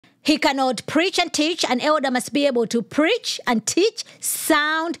he cannot preach and teach. An elder must be able to preach and teach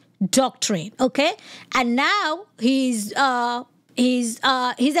sound doctrine, okay? And now he's a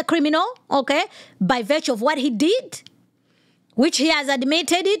criminal, okay, by virtue of what he did, which he has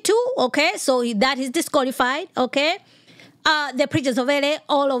admitted it to, okay? So that is disqualified, okay? The preachers of LA,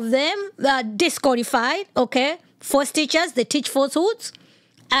 all of them are disqualified, okay? False teachers, they teach falsehoods,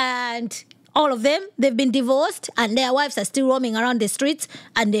 and all of them, they've been divorced, and their wives are still roaming around the streets,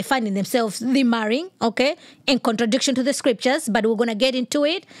 and they're finding themselves remarrying, okay, in contradiction to the scriptures, but we're going to get into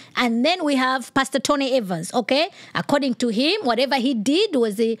it. And then we have Pastor Tony Evans, okay? According to him, whatever he did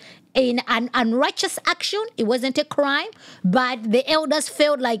was in an unrighteous action. It wasn't a crime, but the elders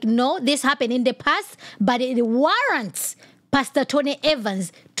felt like, no, this happened in the past, but it warrants Pastor Tony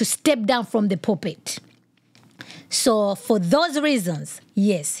Evans to step down from the pulpit. So for those reasons,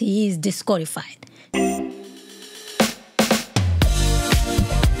 yes, he is disqualified.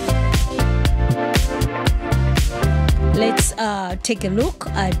 Let's take a look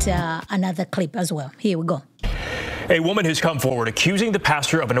at another clip as well. Here we go. A woman has come forward accusing the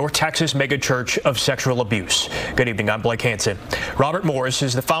pastor of a North Texas megachurch of sexual abuse. Good evening, I'm Blake Hansen. Robert Morris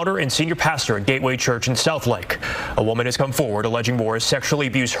is the founder and senior pastor at Gateway Church in Southlake. A woman has come forward alleging Morris sexually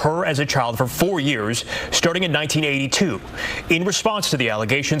abused her as a child for 4 years, starting in 1982. In response to the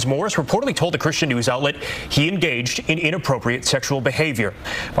allegations, Morris reportedly told the Christian news outlet he engaged in inappropriate sexual behavior.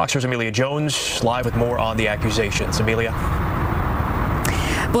 Fox News' Amelia Jones live with more on the accusations. Amelia.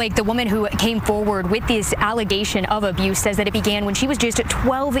 Blake, the woman who came forward with this allegation of abuse says that it began when she was just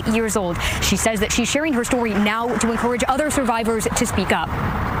 12 years old. She says that she's sharing her story now to encourage other survivors to speak up.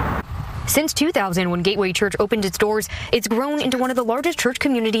 Since 2000, when Gateway Church opened its doors, it's grown into one of the largest church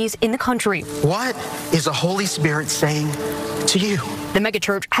communities in the country. What is the Holy Spirit saying to you? The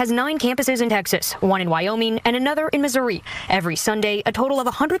megachurch has 9 campuses in Texas, 1 in Wyoming, and another in Missouri. Every Sunday, a total of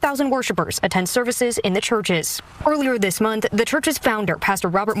 100,000 worshipers attend services in the churches. Earlier this month, the church's founder, Pastor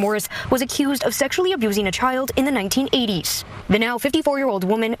Robert Morris, was accused of sexually abusing a child in the 1980s. The now 54-year-old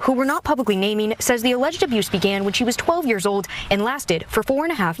woman, who we're not publicly naming, says the alleged abuse began when she was 12 years old and lasted for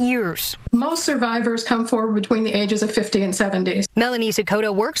 4.5 years. Most survivors come forward between the ages of 50 and 70. Melanie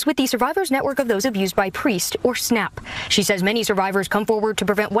Sakota works with the Survivors Network of Those Abused by Priest, or SNAP. She says many survivors come forward to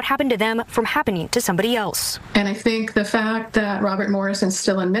prevent what happened to them from happening to somebody else. And I think the fact that Robert Morris is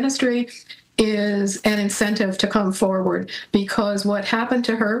still in ministry is an incentive to come forward, because what happened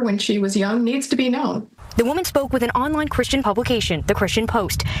to her when she was young needs to be known. The woman spoke with an online Christian publication, The Christian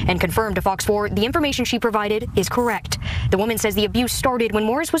Post, and confirmed to Fox 4 the information she provided is correct. The woman says the abuse started when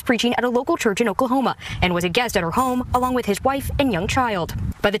Morris was preaching at a local church in Oklahoma and was a guest at her home along with his wife and young child.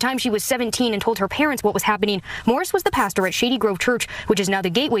 By the time she was 17 and told her parents what was happening, Morris was the pastor at Shady Grove Church, which is now the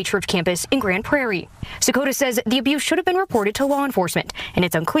Gateway Church campus in Grand Prairie. Sakota says the abuse should have been reported to law enforcement, and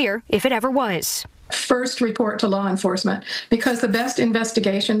it's unclear if it ever was. First report to law enforcement, because the best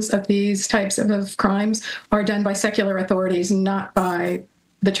investigations of these types of crimes are done by secular authorities, not by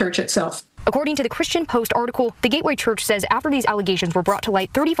the church itself. According to the Christian Post article, the Gateway Church says after these allegations were brought to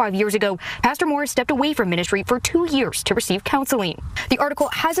light 35 years ago, Pastor Morris stepped away from ministry for 2 years to receive counseling. The article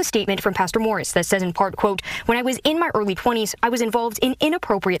has a statement from Pastor Morris that says in part, quote, "When I was in my early 20s, I was involved in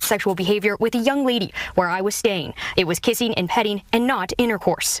inappropriate sexual behavior with a young lady where I was staying. It was kissing and petting and not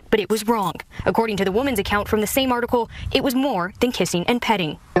intercourse, but it was wrong." According to the woman's account from the same article, it was more than kissing and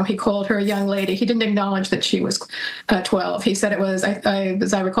petting. He called her a young lady. He didn't acknowledge that she was 12. He said it was,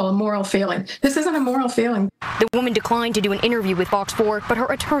 as I recall, a moral failing. This isn't a moral failing. The woman declined to do an interview with Fox 4, but her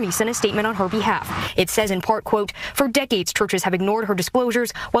attorney sent a statement on her behalf. It says in part, quote, "For decades, churches have ignored her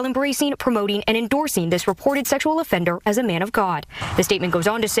disclosures while embracing, promoting, and endorsing this reported sexual offender as a man of God." The statement goes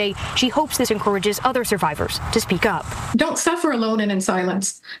on to say she hopes this encourages other survivors to speak up. Don't suffer alone and in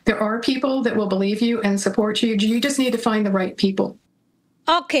silence. There are people that will believe you and support you. You just need to find the right people.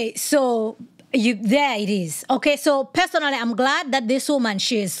 Okay, so there it is. Okay, so personally, I'm glad that this woman,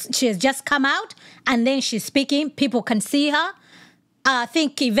 she has just come out and then she's speaking. People can see her. I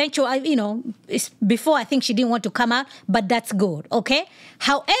think eventually, before I think she didn't want to come out, but that's good. Okay.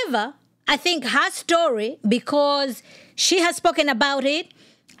 However, I think her story, because she has spoken about it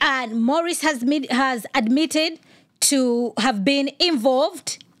and Morris has admitted to have been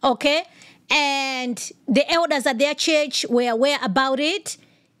involved. Okay. And the elders at their church were aware about it.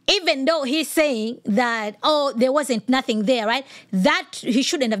 Even though he's saying that, there wasn't nothing there, right? That he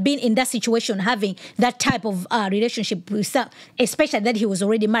shouldn't have been in that situation having that type of relationship with some, especially that he was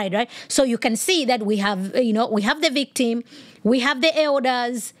already married, right? So you can see that we have the victim, we have the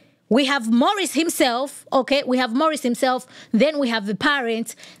elders, We have Morris himself, okay? We have Morris himself. Then we have the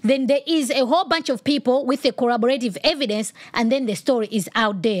parents. Then there is a whole bunch of people with the corroborative evidence. And then the story is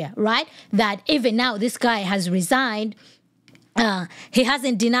out there, right? That even now this guy has resigned. He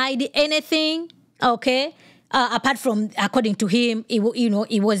hasn't denied anything, okay? Apart from, according to him, it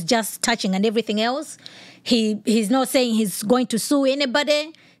was just touching and everything else. He's not saying he's going to sue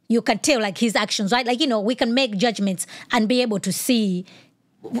anybody. You can tell, like, his actions, right? Like, we can make judgments and be able to see,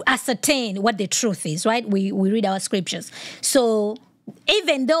 ascertain what the truth is, right? We read our scriptures. So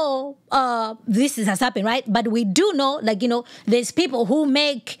even though this has happened, right? But we do know, like, there's people who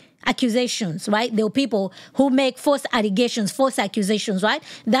make accusations, right? There are people who make false allegations, false accusations, right?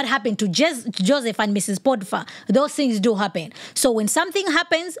 That happened to Joseph and Mrs. Potiphar. Those things do happen. So when something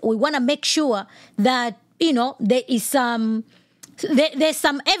happens, we want to make sure that, there is there's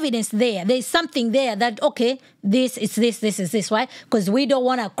some evidence there. There's something there that, okay, this is this, right? Because we don't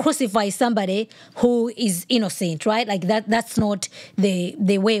want to crucify somebody who is innocent, right? Like that's not the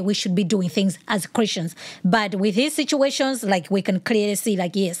way we should be doing things as Christians. But with these situations, like, we can clearly see,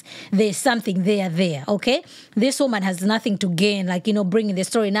 like, yes, there's something there, okay? This woman has nothing to gain, like, bringing the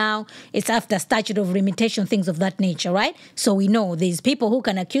story now. It's after statute of limitation, things of that nature, right? So we know there's people who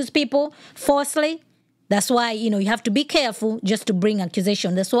can accuse people falsely. That's why, you have to be careful just to bring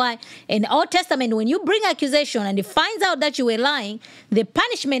accusation. That's why in the Old Testament, when you bring accusation and it finds out that you were lying, the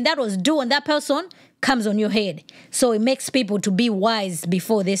punishment that was due on that person comes on your head. So it makes people to be wise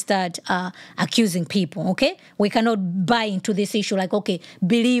before they start accusing people, okay? We cannot buy into this issue like, okay,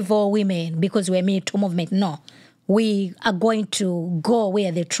 believe all women because we're Me Too movement. No. We are going to go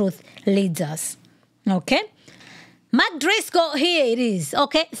where the truth leads us, okay? Mark Driscoll, here it is,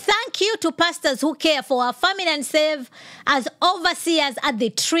 okay? Thank you to pastors who care for our family and serve as overseers at the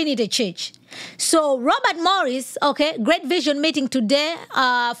Trinity Church. So Robert Morris, okay, great vision meeting today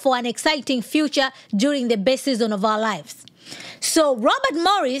for an exciting future during the best season of our lives. So Robert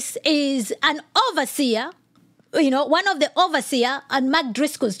Morris is an overseer, one of the overseer at Mark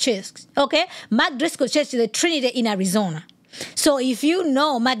Driscoll's church, okay? Mark Driscoll's church is the Trinity in Arizona. So if you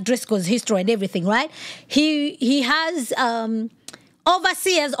know Mark Driscoll's history and everything, right? He has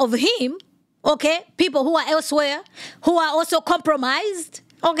overseers of him, okay? People who are elsewhere, who are also compromised,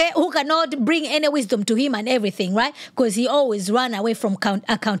 okay? Who cannot bring any wisdom to him and everything, right? Because he always ran away from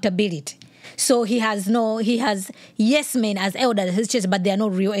accountability. So he has yes men as elders in his church, but they are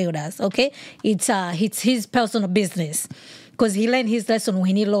not real elders, okay? It's his personal business. Because he learned his lesson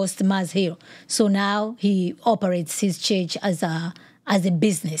when he lost Mars Hill. So now he operates his church as a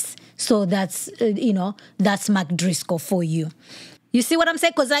business. So that's, that's Mark Driscoll for you. You see what I'm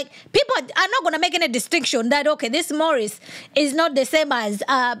saying? Because, like, people are not going to make any distinction that, okay, this Morris is not the same as, is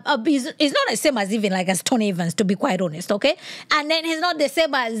not the same as even like as Tony Evans, to be quite honest, okay? And then he's not the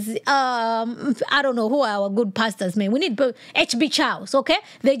same as, I don't know, who are our good pastors, man? We need H.B. Charles, okay?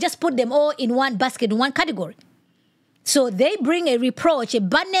 They just put them all in one basket, in one category. So they bring a reproach, a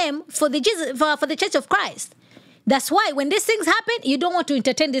bad name for the Church of Christ. That's why when these things happen, you don't want to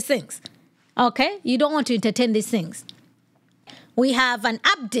entertain these things. Okay? You don't want to entertain these things. We have an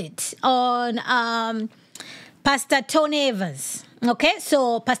update on Pastor Tony Evans. Okay?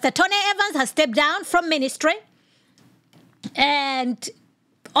 So Pastor Tony Evans has stepped down from ministry. And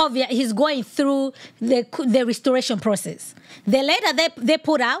obviously, he's going through the restoration process. The letter they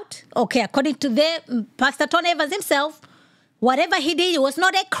put out, okay, according to Pastor Tony Evans himself, whatever he did, it was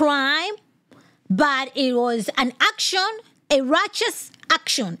not a crime, but it was an action, a righteous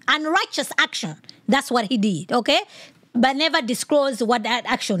action, unrighteous action. That's what he did, okay? But never disclose what that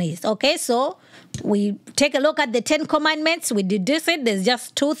action is, okay? So we take a look at the 10 Commandments. We deduce it. There's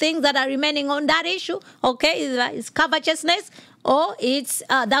just two things that are remaining on that issue, okay? It's covetousness, or it's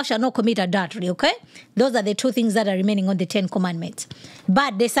thou shalt not commit adultery, okay? Those are the two things that are remaining on the 10 Commandments.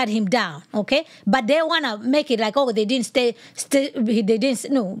 But they sat him down, okay? But they want to make it like, oh, they didn't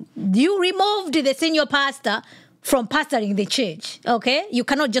no. You removed the senior pastor from pastoring the church, okay? You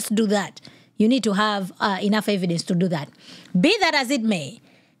cannot just do that. You need to have enough evidence to do that. Be that as it may,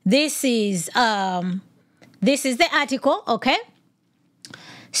 this is the article, okay?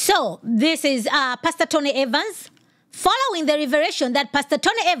 So this is Pastor Tony Evans. Following the revelation that Pastor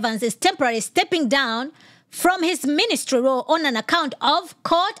Tony Evans is temporarily stepping down from his ministry role on an account of,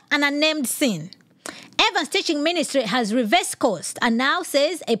 quote, an unnamed sin. Evans' teaching ministry has reversed course and now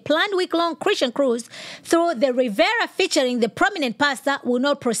says a planned week-long Christian cruise through the Riviera featuring the prominent pastor will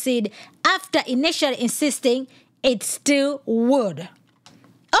not proceed after initially insisting it still would.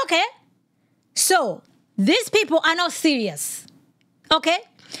 Okay, so these people are not serious, okay?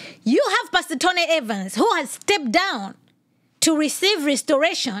 You have Pastor Tony Evans who has stepped down to receive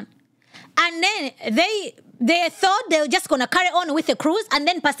restoration And then they thought they were just going to carry on with the cruise, and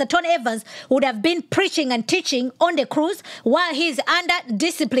then Pastor Tony Evans would have been preaching and teaching on the cruise while he's under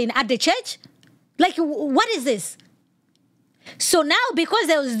discipline at the church. Like, what is this? So now, because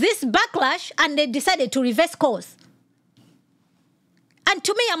there was this backlash, and they decided to reverse course. And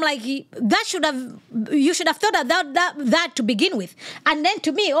to me, I'm like, you should have thought about that to begin with. And then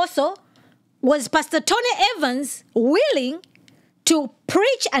to me also, was Pastor Tony Evans willing to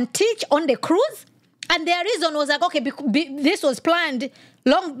preach and teach on the cruise? And their reason was like, okay, this was planned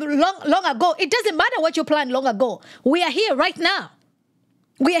long ago. It doesn't matter what you planned long ago. We are here right now.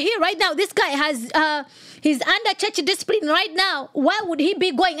 This guy he's under church discipline right now. Why would he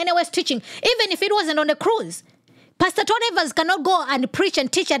be going anywhere teaching? Even if it wasn't on the cruise. Pastor Tony Evans cannot go and preach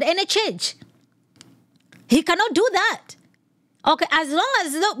and teach at any church. He cannot do that. Okay, as long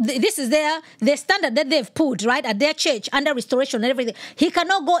as this is the standard that they've put, right, at their church, under restoration and everything, he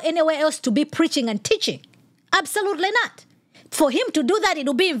cannot go anywhere else to be preaching and teaching. Absolutely not. For him to do that, it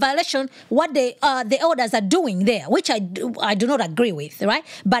will be in violation what the elders are doing there, which I do not agree with, right?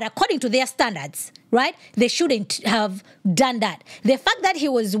 But according to their standards, right, they shouldn't have done that. The fact that he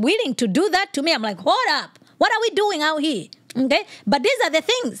was willing to do that, to me, I'm like, hold up. What are we doing out here? Okay? But these are the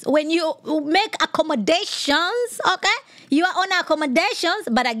things. When you make accommodations, okay? You are on accommodations,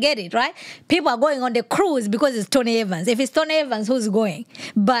 but I get it, right? People are going on the cruise because it's Tony Evans. If it's Tony Evans, who's going?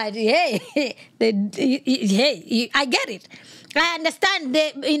 But, hey, I get it. I understand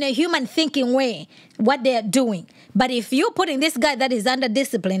in a human thinking way what they are doing. But if you're putting this guy that is under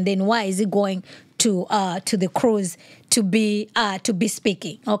discipline, then why is he going to the cruise to be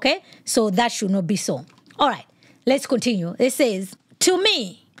speaking? Okay? So that should not be so. All right, let's continue. It says, to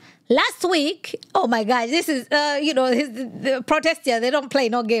me, last week, oh my gosh, this is, the Protestia, they don't play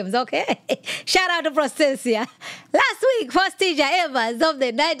no games, okay? Shout out to Protestia. Last week, First Teacher Evans of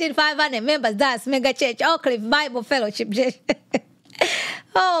the 19,500 members, that's Mega Church, Oak Cliff Bible Fellowship Church.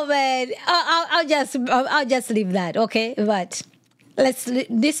 Oh man, I'll just leave that, okay? But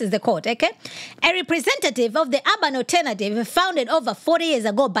this is the quote, okay? A representative of the Urban Alternative, founded over 40 years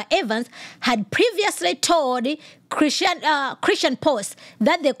ago by Evans, had previously told Christian Post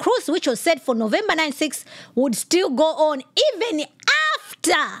that the cruise, which was set for November 9-6, would still go on even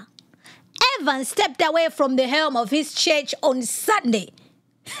after Evans stepped away from the helm of his church on Sunday.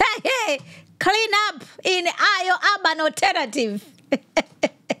 Hey, clean up in your Urban Alternative.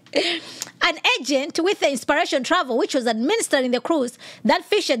 An agent with the Inspiration Travel, which was administering the cruise that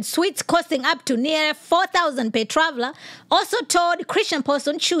featured suites costing up to near $4,000 per traveler, also told Christian Post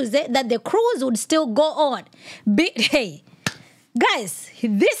on Tuesday that the cruise would still go on. Hey, guys,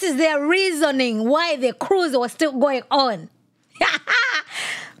 this is their reasoning why the cruise was still going on.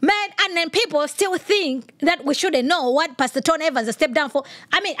 Man, and then people still think that we shouldn't know what Pastor Tony Evans has stepped down for.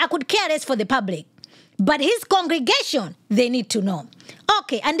 I mean, I could care less for the public. But his congregation, they need to know.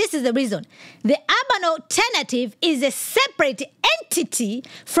 Okay, and this is the reason. The Urban Alternative is a separate entity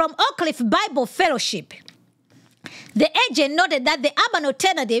from Oak Cliff Bible Fellowship. The agent noted that the Urban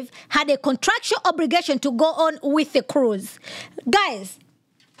Alternative had a contractual obligation to go on with the cruise. Guys,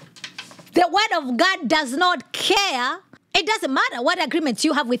 the Word of God does not care. It doesn't matter what agreements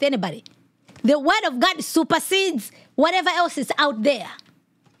you have with anybody. The Word of God supersedes whatever else is out there.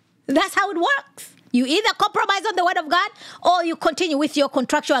 That's how it works. You either compromise on the Word of God or you continue with your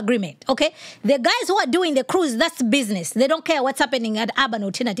contractual agreement, okay? The guys who are doing the cruise, that's business. They don't care what's happening at Urban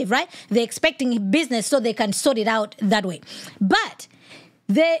Alternative, right? They're expecting business so they can sort it out that way. But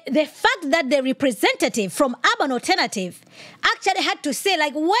the fact that the representative from Urban Alternative actually had to say,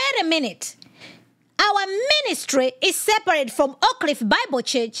 like, wait a minute. Our ministry is separate from Oak Cliff Bible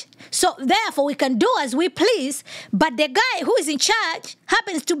Church, so therefore we can do as we please, but the guy who is in charge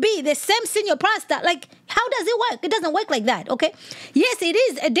happens to be the same senior pastor. Like, how does it work? It doesn't work like that, okay? Yes, it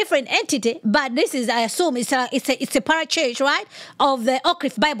is a different entity, but this is, I assume, it's a parachurch, right, of the Oak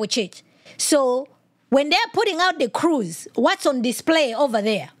Cliff Bible Church. So when they're putting out the cruise, what's on display over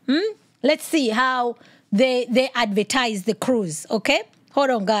there? Let's see how they advertise the cruise, okay? Hold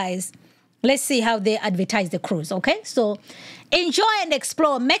on, guys. Let's see how they advertise the cruise, okay? So, enjoy and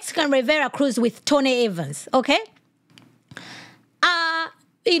explore Mexican Riviera Cruise with Tony Evans, okay?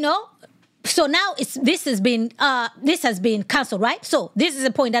 So now this has been canceled, right? So this is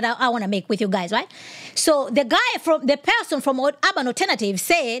the point that I want to make with you guys, right? So the person from Urban Alternative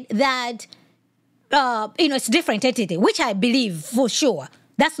said that it's a different entity, which I believe for sure.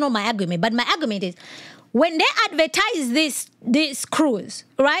 That's not my argument, but my argument is, when they advertise this cruise,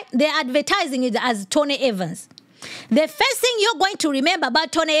 right, they're advertising it as Tony Evans. The first thing you're going to remember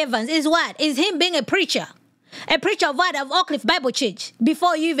about Tony Evans is what? Is him being a preacher. a preacher of what? Of Oak Cliff Bible Church,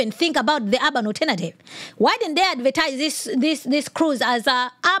 before you even think about the urban alternative. Why didn't they advertise this cruise as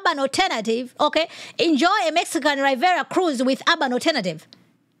a urban alternative? Okay, enjoy a Mexican Riviera cruise with urban alternative.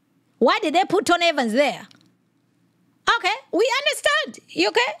 Why did they put Tony Evans there? Okay, we understand.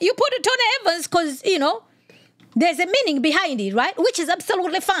 Okay, you put Tony Evans because, you know, there's a meaning behind it, right? Which is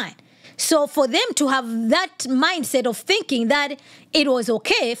absolutely fine. So for them to have that mindset of thinking that it was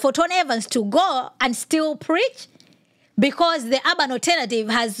okay for Tony Evans to go and still preach because the urban alternative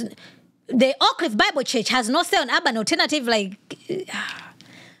has, the Oak Cliff Bible Church has no say on urban alternative, like,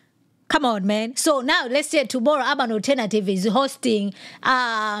 come on, man. So now let's say tomorrow urban alternative is hosting,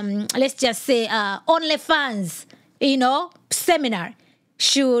 let's just say OnlyFans, you know, seminar.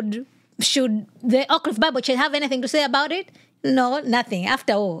 Should the Oak Cliff Bible Church have anything to say about it? No, nothing.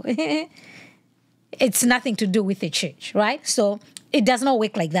 After all, it's nothing to do with the church, right? So it does not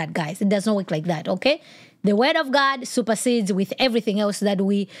work like that, guys. It does not work like that, okay? The word of God supersedes with everything else that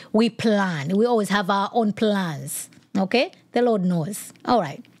we plan. We always have our own plans, okay? The Lord knows. All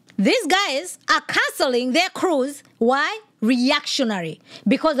right. These guys are canceling their cruise. Why? Reactionary,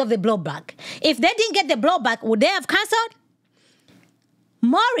 because of the blowback. If they didn't get the blowback, would they have canceled?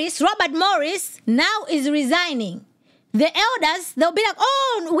 Robert Morris, now is resigning. The elders, they'll be like,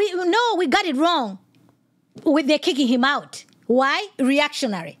 oh, we got it wrong. They're kicking him out. Why?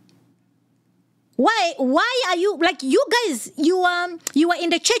 Reactionary. Why are you, like, you guys, you are in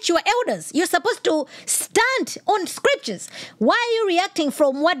the church, you are elders. You're supposed to stand on scriptures. Why are you reacting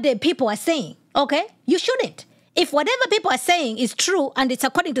from what the people are saying? Okay? You shouldn't. If whatever people are saying is true and it's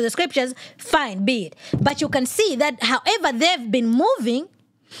according to the scriptures, fine, be it. But you can see that however they've been moving,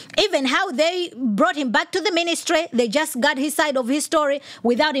 even how they brought him back to the ministry, they just got his side of his story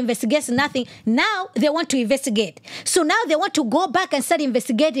without investigating nothing. Now they want to investigate. So now they want to go back and start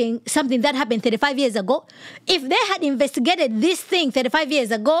investigating something that happened 35 years ago. If they had investigated this thing 35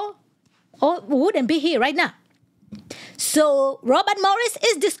 years ago, we wouldn't be here right now. So Robert Morris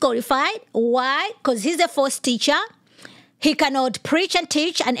is disqualified. Why? Because he's a false teacher. He cannot preach and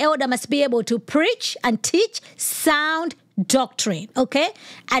teach. An elder must be able to preach and teach sound doctrine, okay?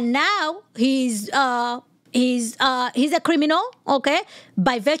 And now he's a criminal, okay,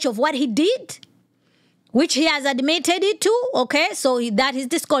 by virtue of what he did, which he has admitted it to, okay? So that is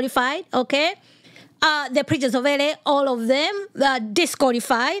disqualified, okay? The preachers of LA, all of them are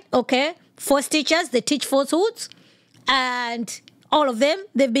disqualified, okay? False teachers, they teach falsehoods, and all of them,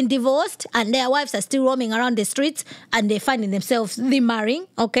 they've been divorced, and their wives are still roaming around the streets, and they're finding themselves remarrying,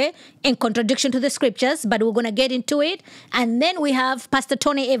 okay, in contradiction to the scriptures, but we're going to get into it. And then we have Pastor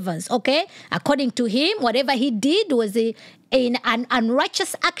Tony Evans, okay? According to him, whatever he did was an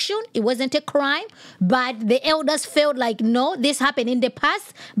unrighteous action. It wasn't a crime, but the elders felt like, no, this happened in the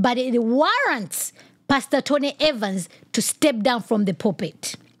past, but it warrants Pastor Tony Evans to step down from the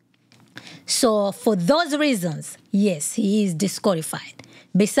pulpit. So for those reasons, yes, he is disqualified.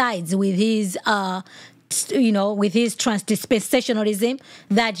 Besides, with his, with his transdispensationalism,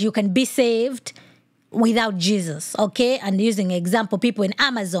 that you can be saved without Jesus, okay? And using example, people in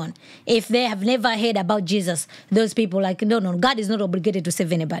Amazon, if they have never heard about Jesus, those people like, no, God is not obligated to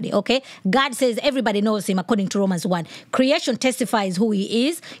save anybody, okay? God says everybody knows him according to Romans 1. Creation testifies who he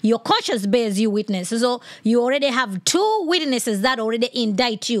is. Your conscience bears you witness. So you already have two witnesses that already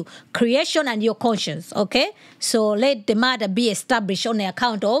indict you, creation and your conscience, okay? So let the matter be established on the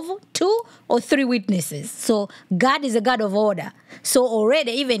account of 2 or 3 witnesses. So God is a God of order. So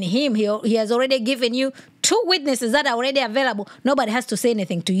already, even him, he has already given you 2 witnesses that are already available. Nobody has to say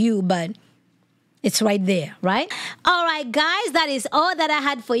anything to you, but it's right there, right? All right, guys, that is all that I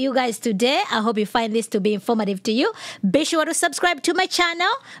had for you guys today. I hope you find this to be informative to you. Be sure to subscribe to my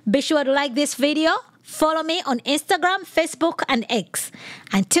channel. Be sure to like this video. Follow me on Instagram, Facebook, and X.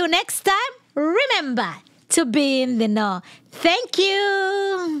 Until next time, remember to be in the know. Thank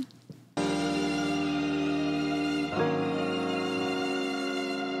you.